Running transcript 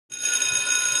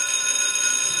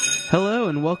Hello,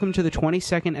 and welcome to the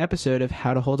 22nd episode of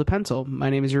How to Hold a Pencil. My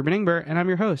name is Ruben Ingber, and I'm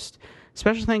your host.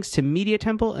 Special thanks to Media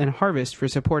Temple and Harvest for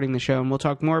supporting the show, and we'll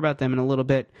talk more about them in a little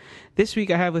bit. This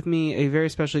week I have with me a very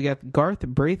special guest, Garth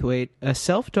Braithwaite, a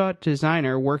self-taught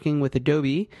designer working with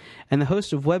Adobe, and the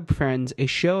host of Web Friends, a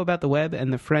show about the web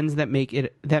and the friends that make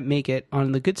it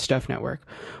on the Good Stuff Network.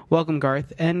 Welcome,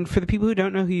 Garth. And for the people who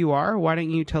don't know who you are, why don't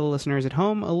you tell the listeners at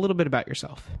home a little bit about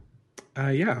yourself?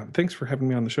 Thanks for having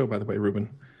me on the show, by the way, Ruben.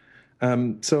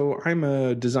 So I'm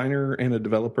a designer and a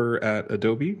developer at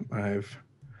Adobe. I've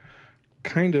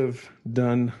kind of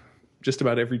done just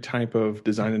about every type of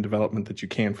design and development that you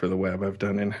can for the web. I've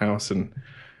done in-house and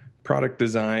product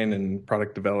design and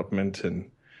product development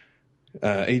and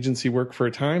agency work for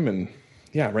a time. And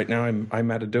yeah, right now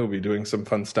I'm at Adobe doing some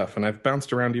fun stuff. And I've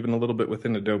bounced around even a little bit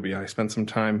within Adobe. I spent some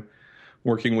time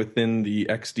working within the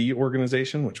XD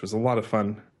organization, which was a lot of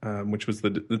fun, it's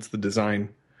the design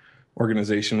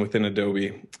organization within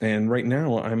Adobe. And right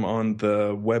now I'm on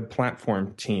the web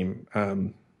platform team.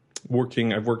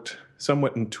 I've worked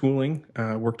somewhat in tooling,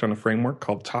 worked on a framework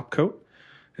called Topcoat,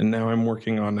 and now I'm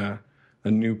working on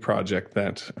a new project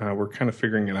that we're kind of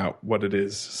figuring it out what it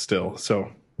is still.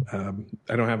 So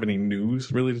I don't have any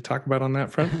news really to talk about on that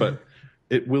front, but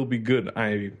it will be good,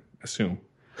 I assume.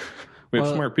 We have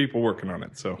smart people working on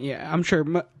it. So yeah, I'm sure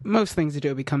most things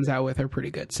Adobe comes out with are pretty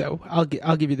good. So I'll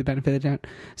give you the benefit of the doubt.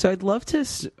 So I'd love to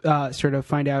sort of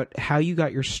find out how you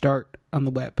got your start on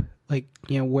the web, like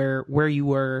where you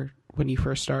were when you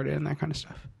first started and that kind of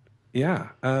stuff. Yeah.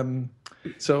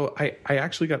 So I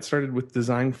actually got started with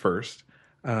design first,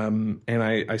 and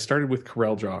I started with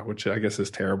CorelDRAW, which I guess is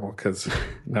terrible because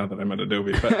now that I'm at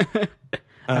Adobe, but.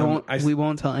 We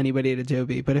won't tell anybody at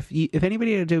Adobe, but if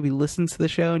anybody at Adobe listens to the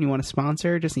show and you want to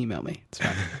sponsor, just email me. It's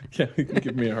fine. Yeah, you can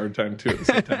give me a hard time too at the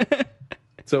same time.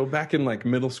 So back in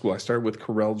middle school, I started with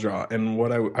CorelDRAW, and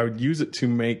what I would use it to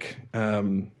make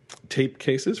tape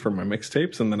cases for my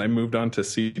mixtapes, and then I moved on to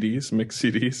CDs, mixed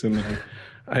CDs, and then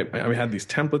I had these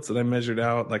templates that I measured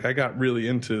out. Like I got really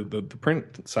into the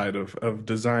print side of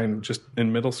design just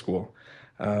in middle school,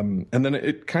 and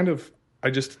then I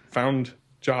just found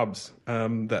jobs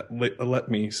that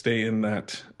let me stay in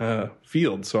that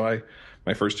field. So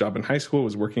my first job in high school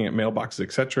was working at mailboxes,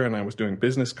 etc., and I was doing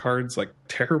business cards, like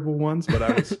terrible ones, but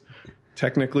I was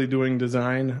technically doing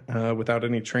design without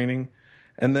any training.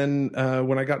 And then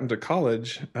when I got into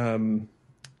college,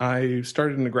 I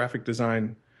started in a graphic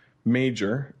design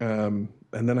major, and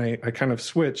then I kind of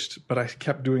switched, but I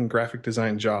kept doing graphic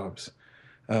design jobs.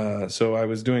 So I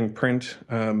was doing print.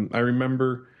 I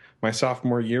remember my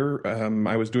sophomore year,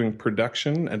 I was doing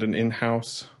production at an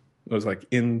in-house. It was like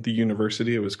in the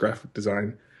university. It was graphic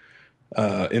design.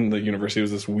 In the university, it was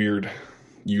this weird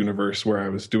universe where I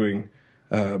was doing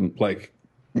like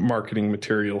marketing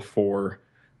material for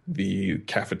the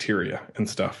cafeteria and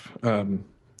stuff.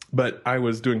 But I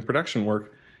was doing production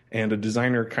work, and a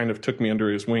designer kind of took me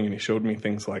under his wing, and he showed me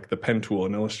things like the pen tool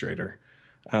and Illustrator.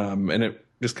 And it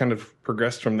just kind of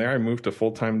progressed from there. I moved to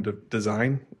full-time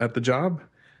design at the job.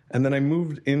 And then I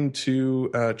moved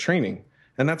into training.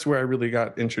 And that's where I really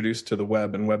got introduced to the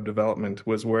web and web development,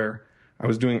 was where I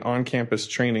was doing on-campus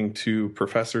training to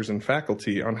professors and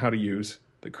faculty on how to use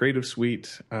the Creative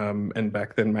Suite, and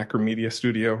back then Macromedia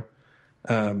Studio,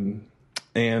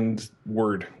 and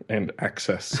Word and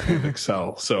Access and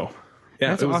Excel. So yeah,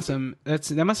 that's awesome.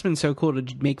 That must have been so cool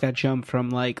to make that jump from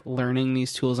like learning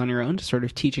these tools on your own to sort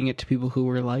of teaching it to people who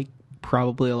were like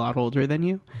probably a lot older than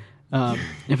you.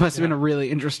 It must have been a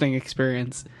really interesting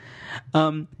experience.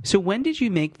 So when did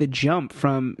you make the jump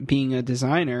from being a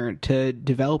designer to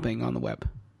developing on the web?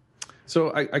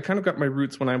 So I kind of got my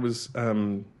roots when I was,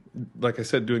 like I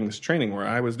said, doing this training where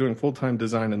I was doing full-time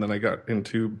design, and then I got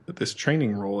into this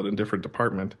training role at a different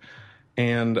department.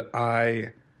 And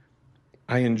I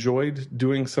enjoyed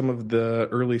doing some of the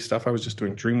early stuff. I was just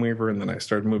doing Dreamweaver, and then I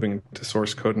started moving to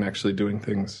source code and actually doing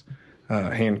things,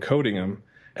 hand coding them.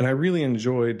 And I really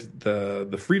enjoyed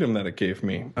the freedom that it gave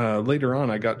me. Later on,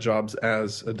 I got jobs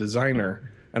as a designer,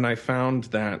 and I found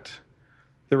that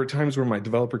there were times where my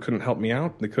developer couldn't help me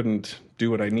out. They couldn't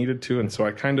do what I needed to, and so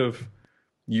I kind of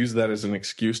used that as an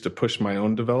excuse to push my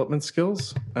own development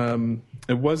skills. It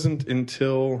wasn't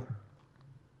until,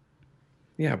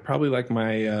 probably like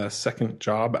my second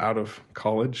job out of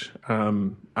college,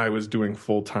 I was doing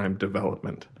full-time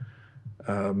development.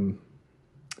 I'd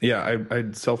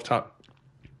self-taught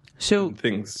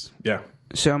things. Yeah.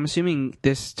 So I'm assuming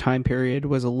this time period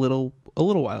was a little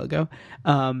while ago.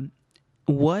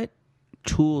 What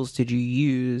tools did you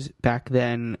use back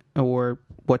then, or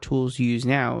what tools you use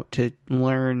now to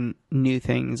learn new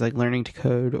things like learning to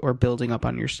code or building up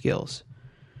on your skills?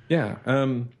 Yeah.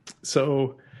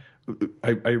 So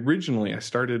I originally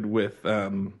started with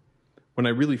when I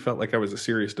really felt like I was a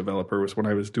serious developer was when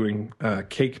I was doing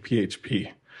Cake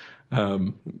PHP,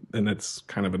 and it's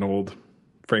kind of an old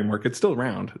framework. It's still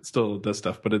around. It still does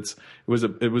stuff, but it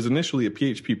was initially a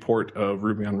PHP port of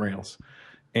Ruby on Rails.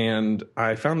 And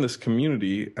I found this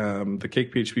community, the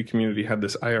Cake PHP community had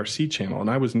this IRC channel, and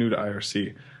I was new to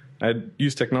IRC. I'd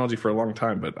used technology for a long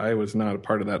time, but I was not a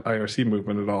part of that IRC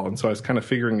movement at all. And so I was kind of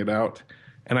figuring it out.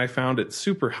 And I found it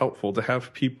super helpful to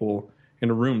have people in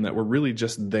a room that were really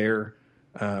just there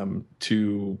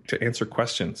to answer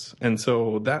questions. And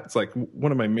so that's like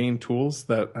one of my main tools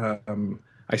that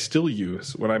I still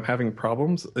use when I'm having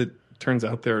problems. It turns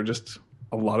out there are just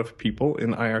a lot of people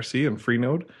in IRC and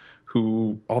Freenode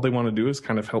who all they want to do is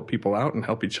kind of help people out and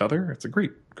help each other. It's a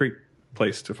great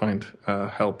place to find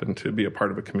help and to be a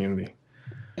part of a community.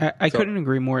 I couldn't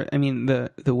agree more. I mean,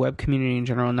 the web community in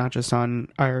general, not just on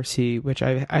IRC, which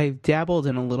I've dabbled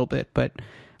in a little bit, but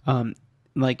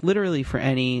like literally for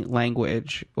any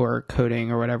language or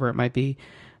coding or whatever it might be,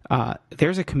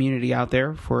 there's a community out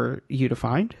there for you to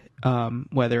find,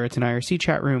 whether it's an IRC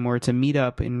chat room or it's a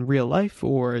meetup in real life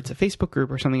or it's a Facebook group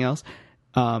or something else.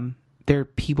 There are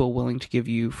people willing to give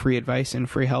you free advice and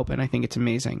free help, and I think it's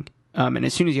amazing. And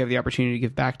as soon as you have the opportunity to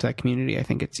give back to that community, I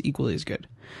think it's equally as good.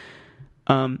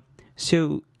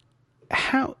 So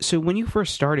when you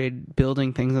first started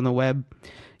building things on the web,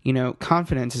 you know,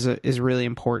 confidence is really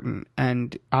important,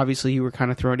 and obviously you were kind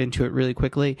of thrown into it really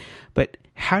quickly. But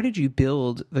how did you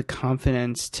build the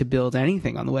confidence to build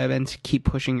anything on the web and to keep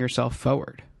pushing yourself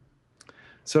forward?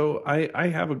 So I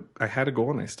had a goal,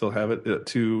 and I still have it,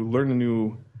 to learn a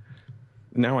new.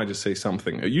 Now I just say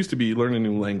something. It used to be learn a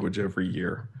new language every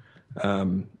year.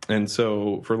 And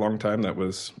so for a long time I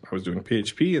was doing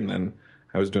PHP, and then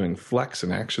I was doing Flex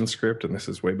and ActionScript, and this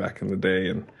is way back in the day.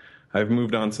 And I've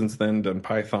moved on since then, done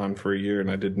Python for a year,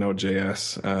 and I did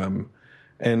Node.js.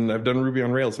 And I've done Ruby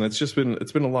on Rails, and it's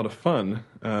been a lot of fun.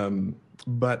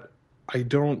 But I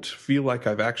don't feel like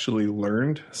I've actually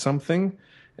learned something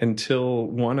until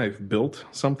one, I've built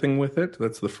something with it.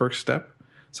 That's the first step,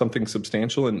 something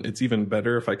substantial. And it's even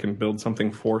better if I can build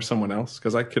something for someone else,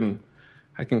 because I can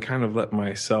kind of let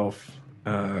myself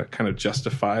kind of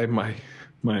justify my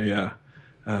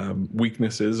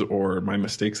weaknesses or my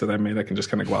mistakes that I made. I can just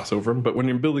kind of gloss over them. But when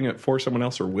you're building it for someone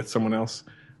else or with someone else,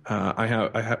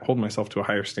 I hold myself to a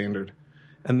higher standard.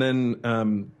 And then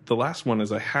the last one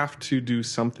is I have to do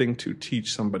something to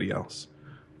teach somebody else.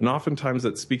 And oftentimes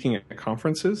that's speaking at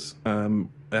conferences.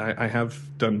 I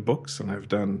have done books, and I've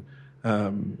done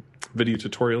video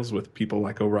tutorials with people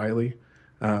like O'Reilly.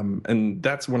 And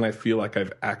that's when I feel like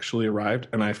I've actually arrived,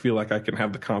 and I feel like I can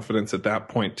have the confidence at that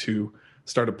point to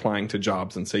start applying to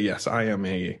jobs and say, yes, I am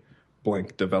a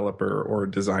blank developer or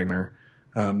designer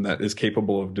that is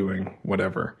capable of doing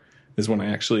whatever, is when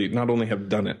I actually not only have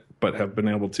done it, but have been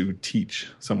able to teach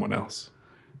someone else.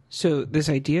 So this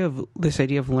idea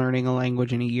of learning a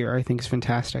language in a year, I think, is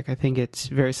fantastic. I think it's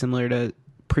very similar to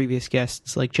previous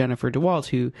guests like Jennifer DeWalt,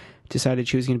 who decided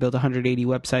she was going to build 180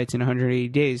 websites in 180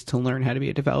 days to learn how to be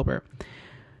a developer.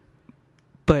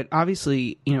 But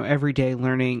obviously, you know, every day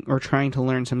learning or trying to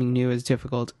learn something new is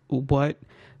difficult. What,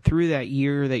 through that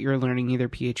year that you're learning either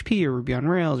PHP or Ruby on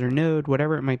Rails or Node,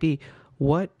 whatever it might be,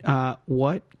 what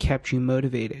kept you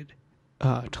motivated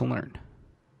to learn?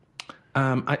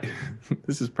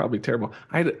 This is probably terrible.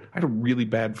 I had a really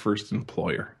bad first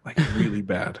employer, like really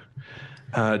bad.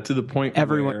 To the point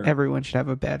where everyone should have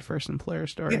a bad first employer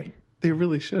story. Yeah, they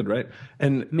really should, right?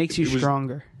 And it makes you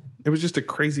stronger. It was just a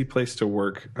crazy place to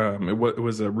work. It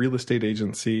was a real estate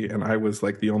agency, and I was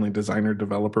like the only designer,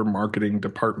 developer, marketing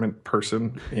department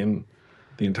person in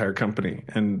the entire company.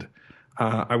 And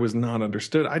I was not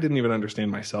understood. I didn't even understand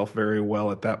myself very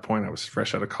well at that point. I was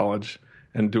fresh out of college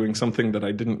and doing something that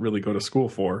I didn't really go to school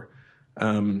for.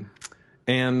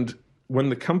 And when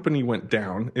the company went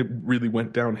down, it really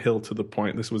went downhill to the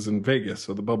point. This was in Vegas,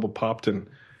 so the bubble popped, and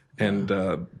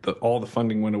all the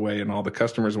funding went away, and all the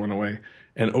customers went away,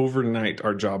 and overnight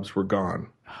our jobs were gone,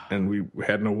 and we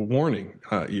had no warning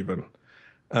even.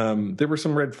 There were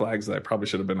some red flags that I probably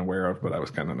should have been aware of, but I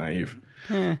was kind of naive.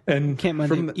 And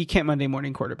you can't Monday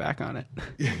morning quarterback on it.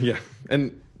 Yeah,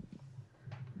 and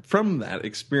from that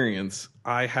experience,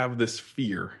 I have this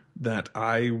fear that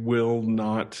I will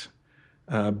not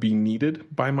be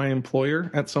needed by my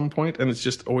employer at some point, and it's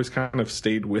just always kind of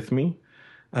stayed with me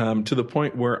to the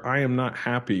point where I am not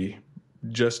happy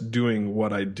just doing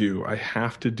what I do. I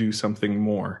have to do something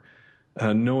more,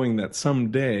 knowing that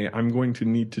someday I'm going to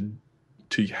need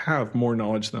to have more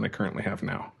knowledge than I currently have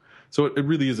now. So it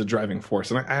really is a driving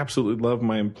force. And I absolutely love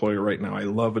my employer right now. I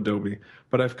love Adobe.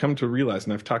 But I've come to realize,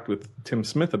 and I've talked with Tim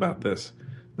Smith about this,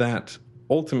 that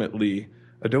ultimately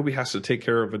Adobe has to take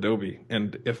care of Adobe.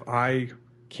 And if I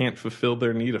can't fulfill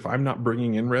their need, if I'm not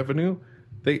bringing in revenue,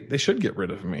 they should get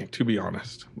rid of me, to be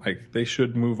honest. Like, they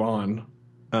should move on.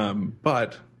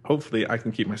 But hopefully I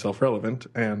can keep myself relevant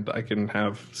and I can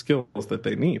have skills that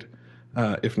they need.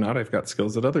 If not, I've got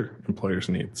skills that other employers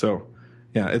need. So,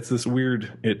 yeah, it's this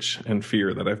weird itch and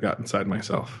fear that I've got inside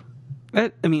myself.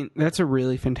 That's a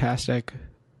really fantastic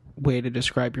way to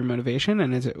describe your motivation,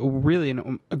 and it's really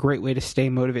a great way to stay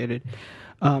motivated.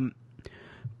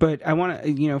 But I want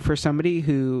to, for somebody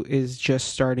who is just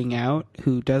starting out,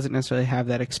 who doesn't necessarily have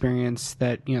that experience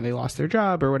that, they lost their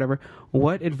job or whatever,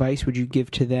 what advice would you give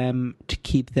to them to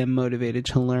keep them motivated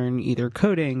to learn either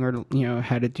coding or,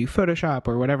 how to do Photoshop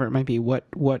or whatever it might be? What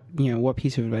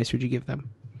piece of advice would you give them?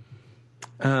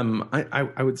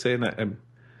 I would say that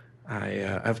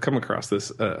I've come across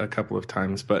this a couple of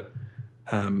times, but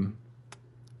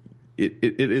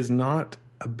it is not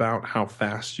about how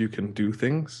fast you can do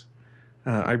things.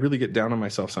 I really get down on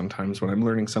myself sometimes when I'm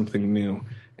learning something new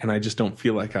and I just don't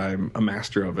feel like I'm a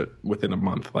master of it within a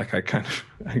month. Like I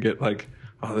get like,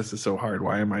 oh, this is so hard.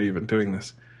 Why am I even doing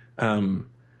this?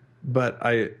 But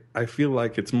I feel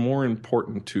like it's more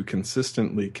important to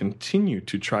consistently continue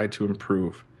to try to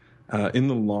improve. In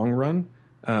the long run,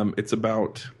 it's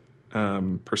about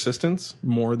persistence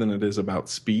more than it is about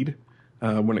speed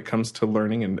when it comes to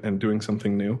learning and doing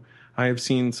something new. I have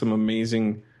seen some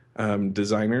amazing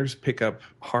designers pick up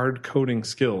hard coding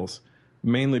skills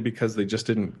mainly because they just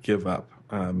didn't give up.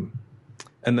 And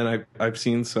then I've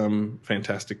seen some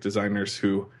fantastic designers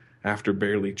who, after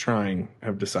barely trying,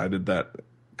 have decided that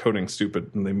coding's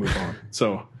stupid and they move on.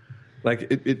 So, like,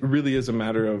 it really is a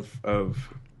matter of, and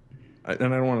I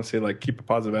don't want to say like keep a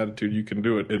positive attitude, you can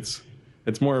do it.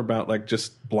 It's more about like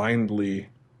just blindly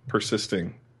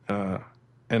persisting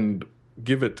and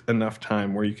give it enough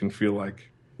time where you can feel like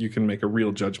you can make a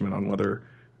real judgment on whether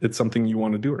it's something you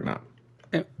want to do or not.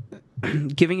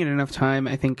 Giving it enough time,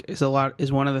 I think, is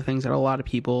one of the things that a lot of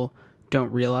people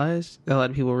don't realize. A lot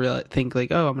of people think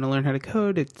like, oh, I'm going to learn how to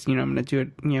code. It's, I'm going to do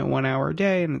it, 1 hour a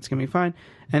day and it's going to be fine.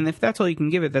 And if that's all you can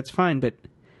give it, that's fine. But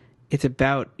it's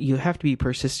about, you have to be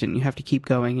persistent. You have to keep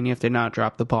going and you have to not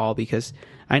drop the ball, because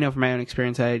I know from my own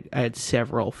experience, I had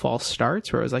several false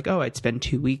starts where I was like, oh, I'd spend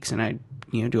 2 weeks and I'd,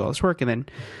 do all this work, and then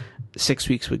 6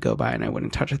 weeks would go by and I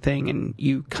wouldn't touch a thing, and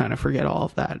you kind of forget all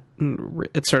of that. And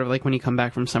it's sort of like when you come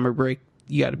back from summer break,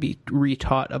 you got to be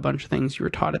retaught a bunch of things you were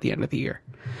taught at the end of the year.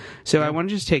 So I want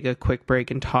to just take a quick break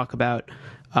and talk about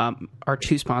our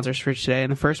two sponsors for today.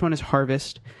 And the first one is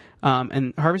Harvest.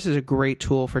 And Harvest is a great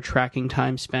tool for tracking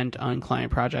time spent on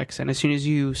client projects. And as soon as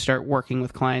you start working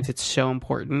with clients, it's so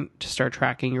important to start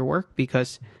tracking your work,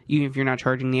 because even if you're not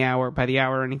charging by the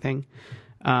hour or anything,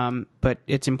 but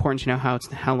it's important to know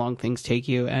how long things take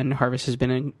you. And Harvest has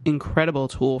been an incredible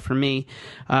tool for me.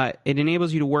 It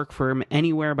enables you to work from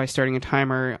anywhere by starting a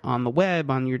timer on the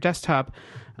web, on your desktop,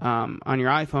 on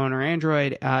your iPhone or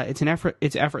Android.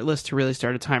 It's effortless to really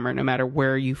start a timer no matter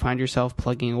where you find yourself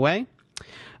plugging away.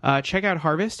 Check out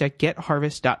Harvest at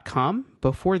getharvest.com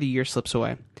before the year slips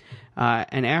away.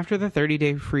 And after the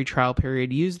 30-day free trial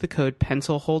period, use the code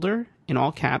PENCILHOLDER in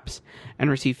all caps and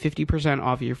receive 50%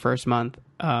 off your first month.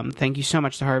 Thank you so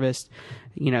much to Harvest.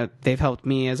 They've helped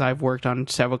me as I've worked on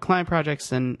several client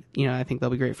projects, and, I think they'll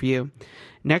be great for you.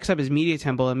 Next up is Media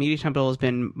Temple, and Media Temple has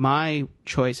been my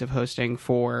choice of hosting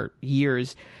for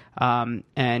years.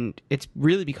 And it's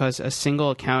really because a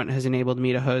single account has enabled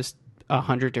me to host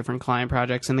 100 different client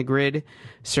projects, and the Grid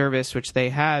service, which they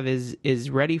have, is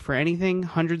ready for anything.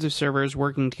 Hundreds of servers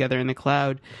working together in the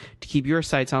cloud to keep your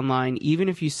sites online, even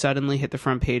if you suddenly hit the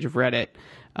front page of Reddit.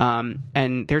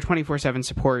 And their 24/7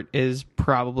 support is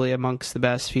probably amongst the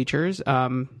best features.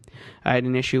 I had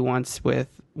an issue once with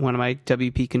one of my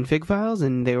WP config files,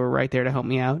 and they were right there to help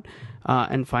me out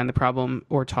and find the problem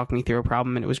or talk me through a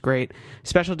problem, and it was great.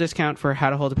 Special discount for How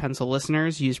to Hold a Pencil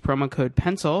listeners. Use promo code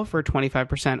PENCIL for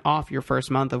 25% off your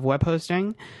first month of web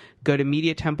hosting. Go to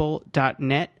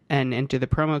MediaTemple.net and enter the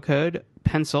promo code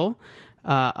PENCIL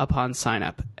upon sign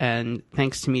up. And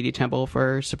thanks to Media Temple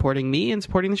for supporting me and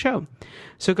supporting the show.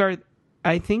 So, Garth,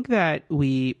 I think that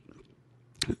we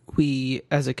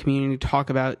as a community talk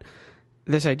about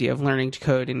this idea of learning to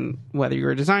code, and whether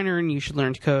you're a designer and you should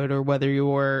learn to code, or whether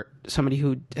you're somebody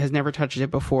who has never touched it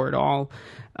before at all,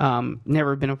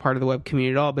 never been a part of the web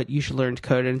community at all, but you should learn to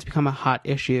code, and it's become a hot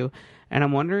issue. And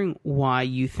I'm wondering why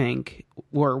you think,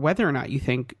 or whether or not you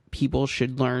think, people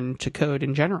should learn to code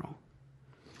in general.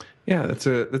 Yeah, that's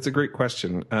a great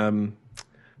question.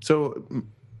 So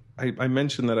I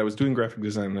mentioned that I was doing graphic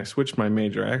design and I switched my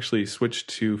major. I actually switched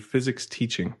to physics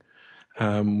teaching,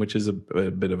 which is a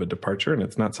bit of a departure, and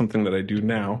it's not something that I do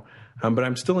now. But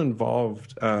I'm still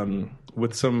involved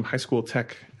with some high school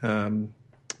tech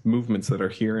movements that are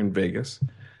here in Vegas.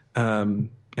 And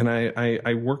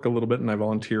I work a little bit and I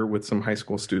volunteer with some high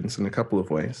school students in a couple of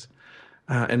ways.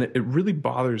 And it really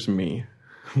bothers me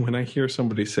when I hear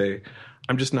somebody say,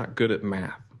 I'm just not good at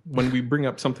math. When we bring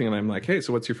up something and I'm like, hey,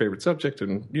 so what's your favorite subject?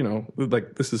 And,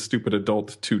 like this is stupid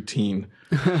adult to teen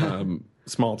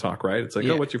small talk, right? It's like,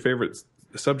 oh, what's your favorite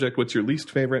subject? What's your least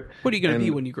favorite? What are you going to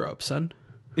be when you grow up, son?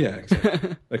 Yeah,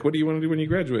 exactly. Like, what do you want to do when you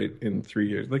graduate in 3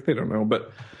 years? Like, they don't know.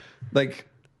 But, like,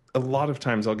 a lot of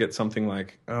times I'll get something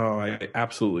like, oh, I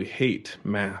absolutely hate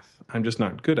math. I'm just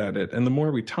not good at it. And the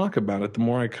more we talk about it, the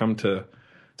more I come to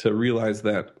realize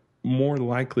that more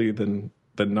likely than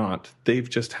not, they've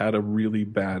just had a really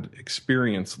bad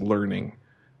experience learning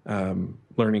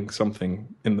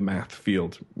something in the math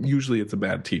field. Usually it's a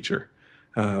bad teacher.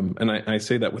 And I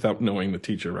say that without knowing the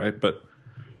teacher, right? But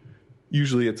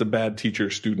usually it's a bad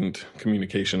teacher-student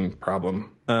communication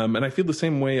problem. And I feel the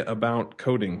same way about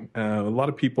coding. A lot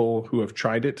of people who have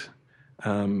tried it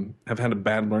have had a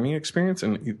bad learning experience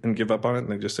and give up on it. And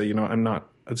they just say,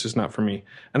 it's just not for me.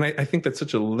 And I think that's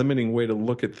such a limiting way to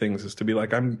look at things, is to be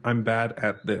like, I'm bad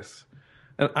at this.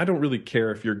 And I don't really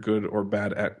care if you're good or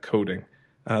bad at coding.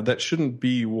 That shouldn't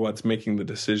be what's making the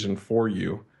decision for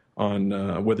you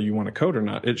on whether you want to code or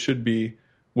not. It should be,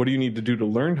 what do you need to do to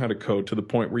learn how to code to the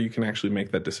point where you can actually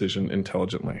make that decision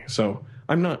intelligently? So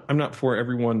I'm not for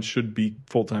everyone should be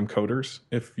full-time coders.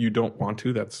 If you don't want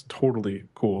to, that's totally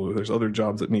cool. There's other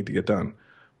jobs that need to get done.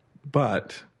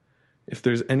 But if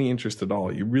there's any interest at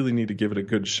all, you really need to give it a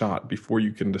good shot before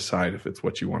you can decide if it's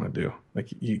what you want to do. Like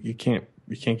you can't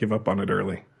give up on it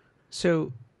early.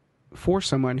 So for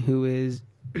someone who is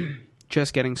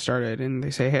just getting started and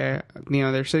they say, hey,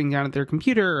 they're sitting down at their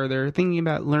computer or they're thinking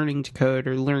about learning to code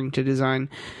or learning to design,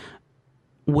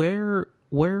 where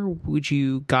would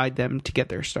you guide them to get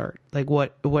their start? Like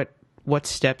what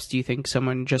steps do you think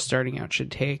someone just starting out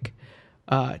should take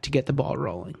to get the ball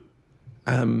rolling?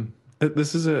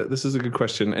 This is a good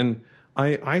question. And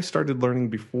I started learning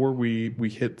before we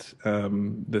hit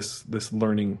this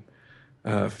learning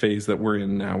phase that we're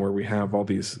in now, where we have all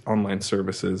these online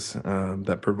services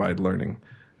that provide learning.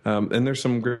 And there's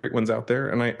some great ones out there,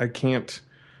 and I can't,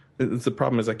 the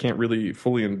problem is I can't really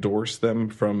fully endorse them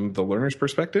from the learner's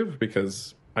perspective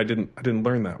because I didn't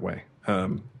learn that way.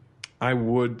 I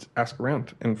would ask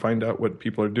around and find out what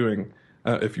people are doing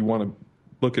if you want to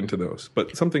look into those.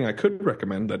 But something I could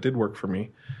recommend that did work for me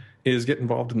is get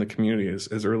involved in the community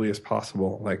as early as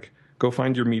possible. Like, go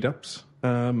find your meetups.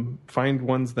 Find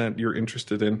ones that you're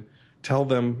interested in. Tell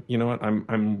them, you know what,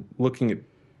 I'm looking at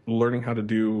learning how to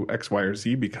do X, Y, or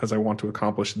Z because I want to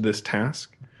accomplish this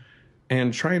task.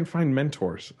 And try and find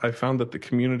mentors. I found that the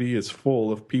community is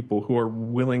full of people who are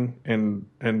willing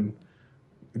and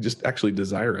just actually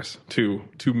desirous to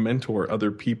mentor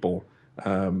other people.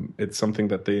 It's something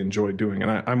that they enjoy doing.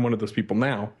 And I'm one of those people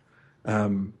now.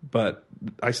 But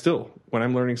I still, when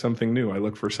I'm learning something new, I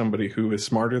look for somebody who is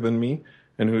smarter than me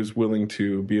and who's willing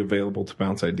to be available to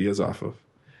bounce ideas off of.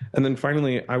 And then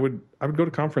finally, I would go to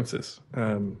conferences,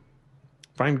 find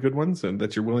good ones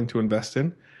that you're willing to invest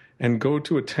in, and go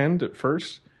to attend at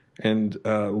first and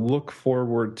look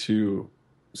forward to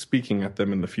speaking at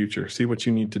them in the future. See what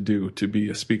you need to do to be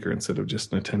a speaker instead of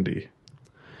just an attendee.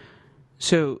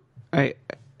 So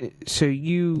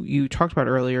you talked about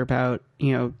earlier about,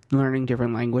 learning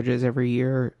different languages every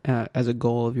year as a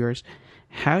goal of yours.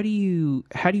 How do you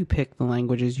pick the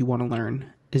languages you want to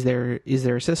learn? Is there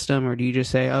a system, or do you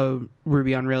just say, oh,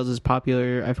 Ruby on Rails is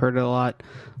popular, I've heard it a lot,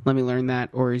 let me learn that?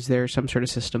 Or is there some sort of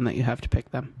system that you have to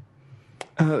pick them?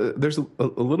 There's a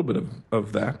little bit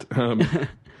of that.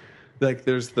 Like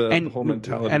there's the whole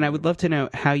mentality. And I would love to know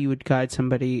how you would guide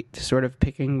somebody to sort of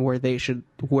picking where they should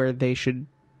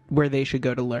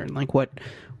go to learn. Like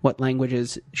what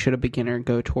languages should a beginner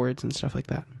go towards and stuff like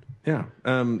that. Yeah.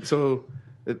 So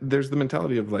there's the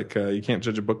mentality of like you can't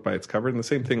judge a book by its cover, and the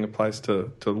same thing applies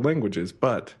to languages.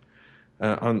 But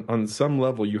on some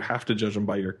level, you have to judge them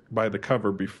by the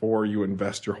cover before you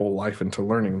invest your whole life into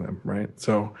learning them, right?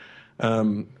 So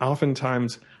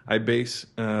oftentimes I base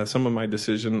some of my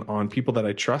decision on people that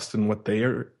I trust and what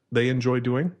they enjoy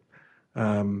doing.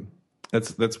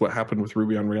 That's what happened with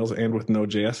Ruby on Rails and with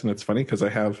Node.js, and it's funny because I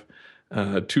have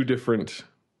two different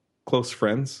close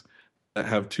friends that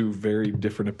have two very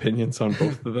different opinions on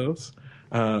both of those.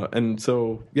 And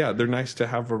so, yeah, they're nice to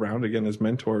have around, again, as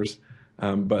mentors.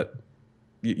 But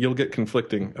you'll get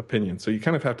conflicting opinions. So you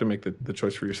kind of have to make the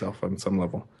choice for yourself on some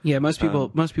level. Yeah, most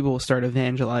people will start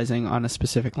evangelizing on a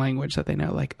specific language that they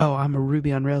know. Like, oh, I'm a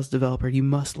Ruby on Rails developer. You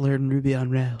must learn Ruby on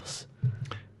Rails.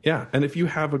 Yeah, and if you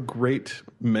have a great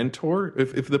mentor,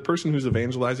 if the person who's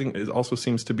evangelizing also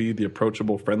seems to be the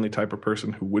approachable, friendly type of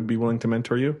person who would be willing to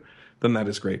mentor you, then that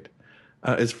is great.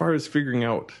 As far as figuring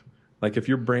out, like if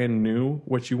you're brand new,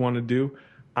 what you want to do,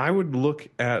 I would look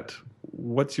at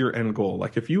what's your end goal.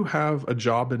 Like if you have a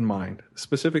job in mind,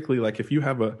 specifically like if you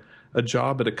have a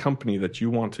job at a company that you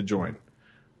want to join,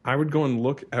 I would go and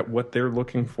look at what they're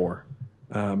looking for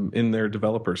in their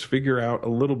developers, figure out a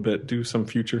little bit, do some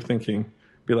future thinking.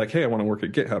 Be like, hey, I want to work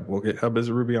at GitHub. Well, GitHub is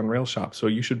a Ruby on Rails shop, so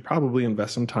you should probably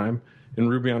invest some time in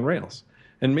Ruby on Rails.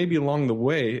 And maybe along the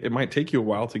way, it might take you a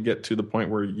while to get to the point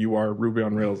where you are Ruby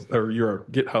on Rails or you're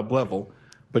GitHub level,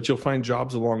 but you'll find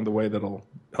jobs along the way that'll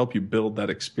help you build that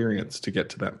experience to get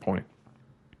to that point.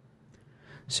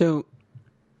 So,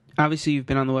 obviously, you've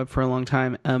been on the web for a long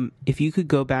time. If you could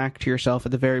go back to yourself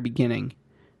at the very beginning,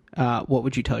 what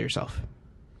would you tell yourself?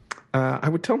 I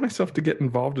would tell myself to get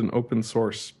involved in open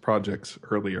source projects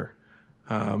earlier.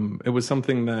 It was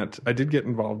something that I did get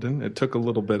involved in. It took a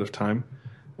little bit of time.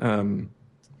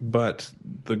 But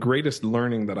the greatest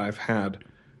learning that I've had,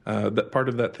 that part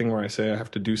of that thing where I say I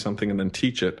have to do something and then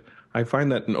teach it, I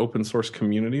find that in open source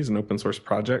communities and open source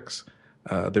projects,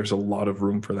 there's a lot of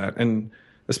room for that. And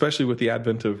especially with the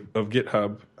advent of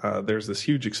GitHub, there's this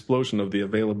huge explosion of the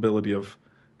availability of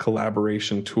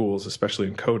collaboration tools, especially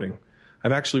in coding.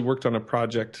 I've actually worked on a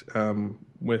project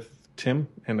with Tim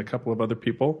and a couple of other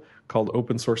people called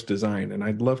Open Source Design, and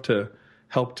I'd love to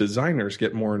help designers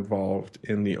get more involved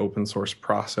in the open source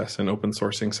process and open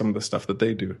sourcing some of the stuff that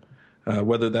they do,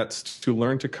 whether that's to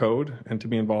learn to code and to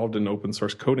be involved in open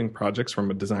source coding projects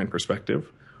from a design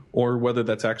perspective, or whether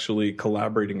that's actually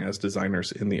collaborating as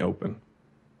designers in the open.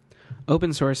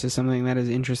 Open source is something that has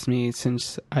interested me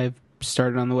since I've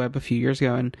started on the web a few years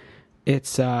ago, and it's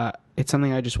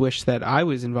something I just wish that I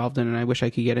was involved in, and I wish I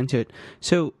could get into it.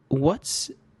 So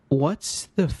what's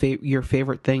your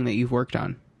favorite thing that you've worked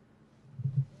on?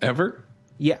 Ever?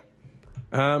 Yeah.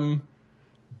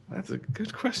 That's a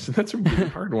good question. That's a really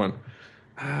hard one.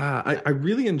 I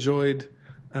really enjoyed.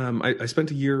 I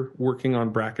spent a year working on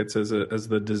Brackets as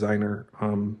the designer.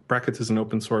 Brackets is an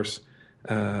open source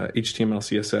HTML,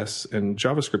 CSS, and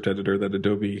JavaScript editor that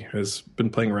Adobe has been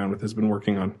playing around with, has been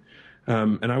working on.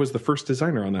 And I was the first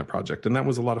designer on that project, and that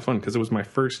was a lot of fun because it was my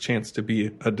first chance to be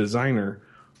a designer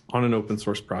on an open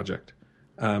source project.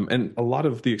 And a lot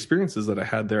of the experiences that I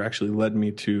had there actually led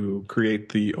me to create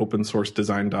the open source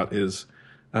design.is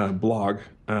blog,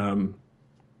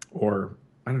 or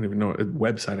I don't even know, a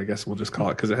website, I guess we'll just call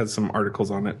it, because it has some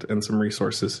articles on it and some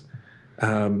resources.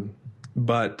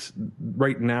 But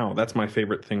right now, that's my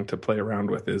favorite thing to play around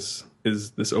with is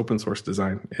this open source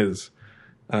design.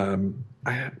 I'm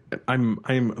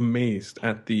amazed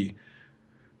at the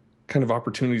kind of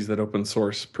opportunities that open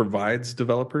source provides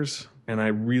developers, and I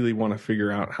really want to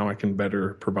figure out how I can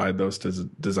better provide those to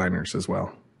designers as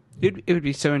well. It would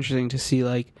be so interesting to see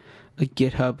like a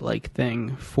GitHub like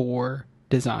thing for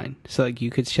design. So like you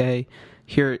could say,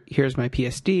 here's my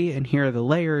PSD, and here are the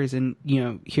layers, and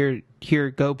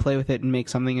here go play with it and make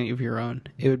something of your own.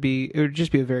 It would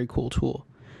just be a very cool tool.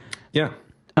 Yeah.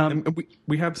 And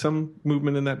we have some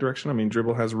movement in that direction. I mean,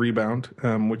 Dribbble has Rebound,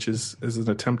 which is an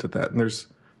attempt at that. And there's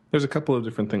a couple of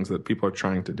different things that people are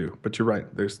trying to do. But you're right.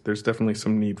 There's definitely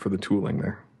some need for the tooling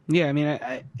there. Yeah, I mean,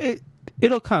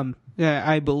 it'll come.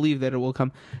 I believe that it will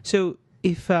come. So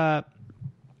if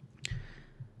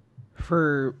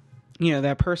for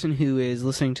that person who is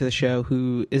listening to the show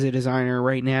who is a designer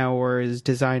right now or is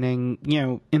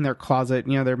designing, in their closet,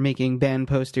 they're making band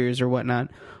posters or whatnot,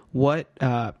 what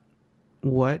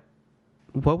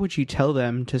would you tell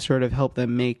them to sort of help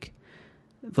them make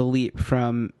the leap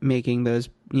from making those,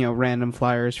 random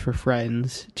flyers for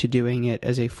friends to doing it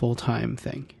as a full-time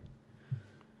thing?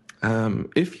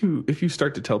 If you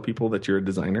start to tell people that you're a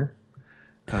designer,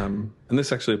 and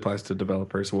this actually applies to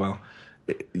developers as well,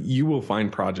 you will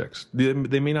find projects. They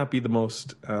may not be the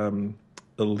most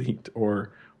elite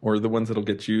or the ones that'll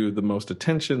get you the most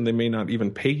attention. They may not even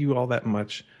pay you all that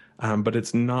much. But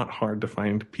it's not hard to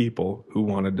find people who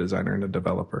want a designer and a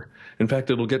developer. In fact,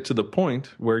 it'll get to the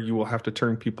point where you will have to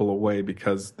turn people away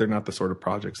because they're not the sort of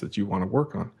projects that you want to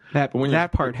work on.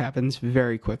 That part happens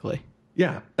very quickly.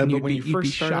 Yeah, but when you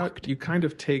first start out, you kind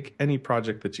of take any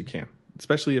project that you can,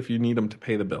 especially if you need them to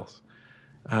pay the bills,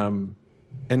 and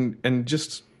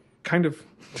just kind of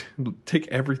take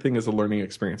everything as a learning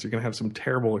experience. You're going to have some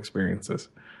terrible experiences.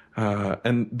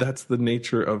 And that's the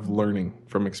nature of learning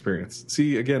from experience.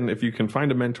 See, again, if you can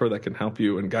find a mentor that can help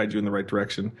you and guide you in the right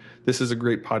direction, this is a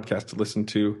great podcast to listen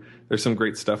to. There's some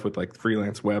great stuff with like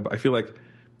freelance web. I feel like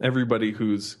everybody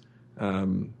who's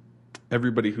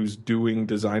doing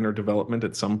design or development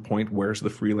at some point wears the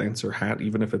freelancer hat,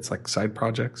 even if it's like side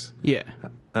projects. Yeah.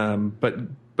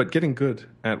 But getting good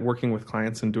at working with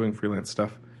clients and doing freelance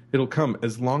stuff, it'll come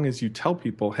as long as you tell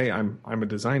people, hey, I'm a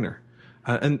designer.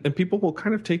 And people will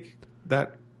kind of take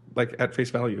that like at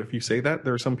face value. If you say that,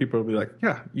 there are some people who will be like,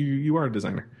 yeah, you are a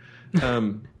designer.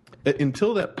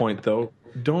 Until that point, though,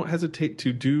 don't hesitate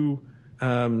to do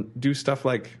stuff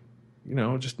like,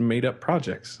 just made up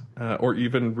projects or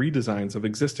even redesigns of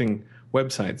existing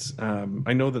websites.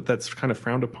 I know that that's kind of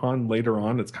frowned upon later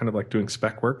on. It's kind of like doing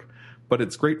spec work, but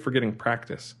it's great for getting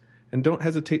practice. And don't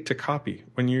hesitate to copy.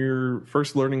 When you're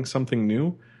first learning something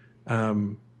new,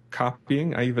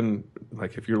 copying,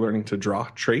 if you're learning to draw,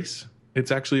 trace,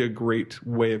 it's actually a great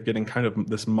way of getting kind of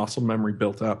this muscle memory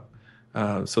built up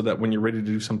so that when you're ready to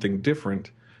do something different,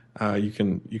 you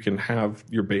can have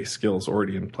your base skills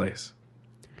already in place.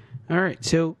 All right.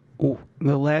 So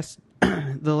the last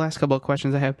couple of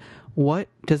questions I have, what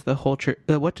does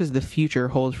the future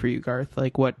hold for you, Garth?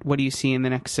 Like what do you see in the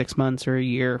next 6 months or a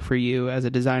year for you as a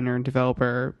designer and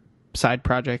developer, side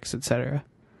projects, etc.?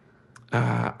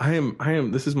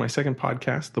 This is my second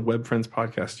podcast, the Web Friends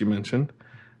podcast you mentioned.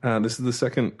 This is the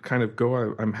second kind of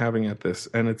go I'm having at this,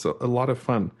 and it's a lot of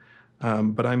fun.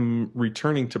 But I'm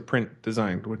returning to print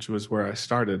design, which was where I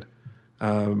started.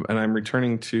 And I'm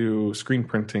returning to screen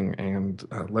printing and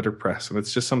letterpress. And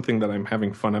it's just something that I'm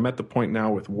having fun. I'm at the point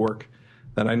now with work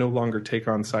that I no longer take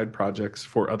on side projects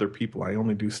for other people. I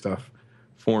only do stuff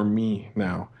for me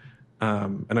now.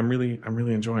 And I'm really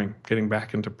enjoying getting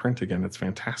back into print again. It's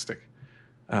fantastic.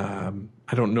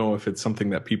 I don't know if it's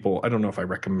something that I don't know if I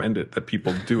recommend it, that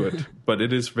people do it, but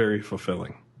it is very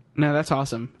fulfilling. No, that's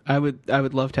awesome. I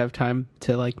would love to have time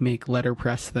to like make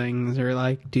letterpress things or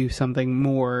like do something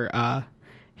more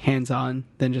hands-on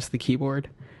than just the keyboard.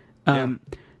 Yeah.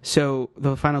 So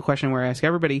the final question where I ask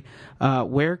everybody,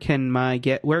 where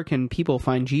can people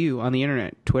find you on the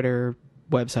internet, Twitter,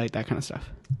 website, that kind of stuff?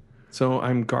 So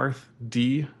I'm Garth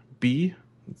D B.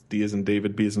 D as in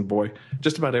David, B as in boy,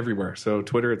 just about everywhere. So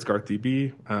Twitter, it's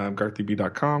GarthDB,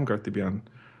 GarthDB.com, GarthDB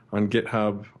on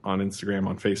GitHub, on Instagram,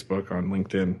 on Facebook, on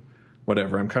LinkedIn,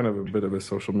 whatever. I'm kind of a bit of a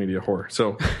social media whore.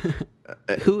 So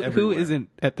who isn't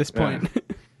at this point?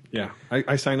 Yeah.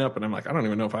 I sign up and I'm like, I don't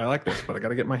even know if I like this, but I got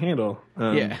to get my handle.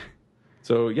 Yeah.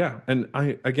 So yeah. And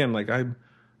I'm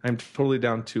totally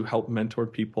down to help mentor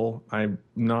people. I'm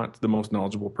not the most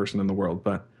knowledgeable person in the world,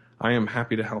 but I am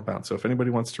happy to help out. So if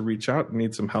anybody wants to reach out and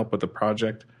need some help with a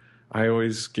project, I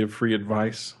always give free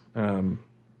advice. And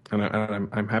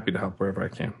I'm happy to help wherever I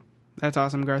can. That's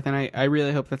awesome, Garth. And I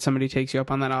really hope that somebody takes you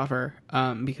up on that offer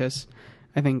because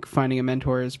I think finding a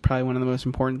mentor is probably one of the most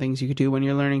important things you could do when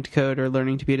you're learning to code or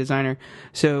learning to be a designer.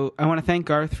 So I want to thank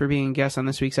Garth for being a guest on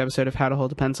this week's episode of How to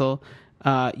Hold a Pencil.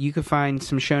 You can find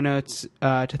some show notes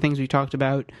to things we talked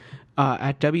about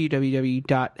at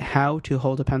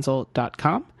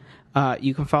www.howtoholdapencil.com.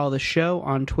 You can follow the show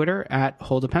on Twitter at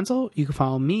Hold a Pencil. You can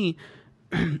follow me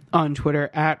on Twitter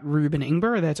at Ruben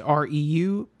Ingber. That's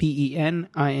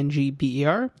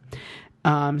REUBENINGBER.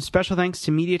 Special thanks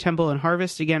to Media Temple and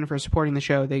Harvest again for supporting the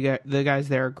show. The guys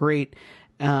there are great.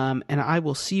 And I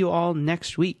will see you all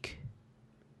next week.